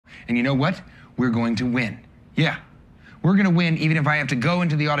And you know what? We're going to win. Yeah, we're going to win even if I have to go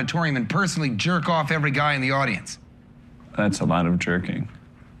into the auditorium and personally jerk off every guy in the audience. That's a lot of jerking.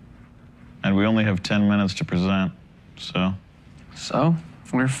 And we only have 10 minutes to present, so... So,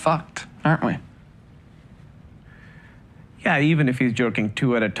 we're fucked, aren't we? Yeah, even if he's jerking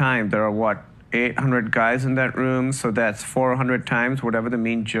 2 at a time, there are, what, 800 guys in that room, so that's 400 times whatever the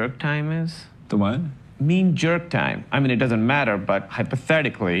mean jerk time is? The what? Mean jerk time. I mean, it doesn't matter, but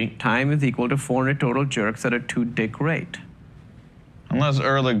hypothetically, time is equal to 400 total jerks at a 2-dick rate. Unless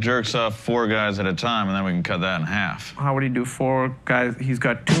Ehrlich jerks off 4 guys at a time, and then we can cut that in half. How would he do 4 guys? He's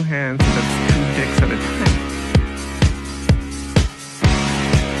got 2 hands, so that's 2 dicks at a time.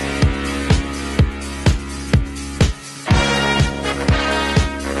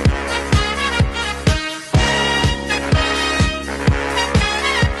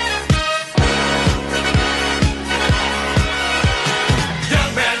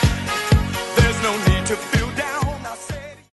 Young man, there's no need to fear.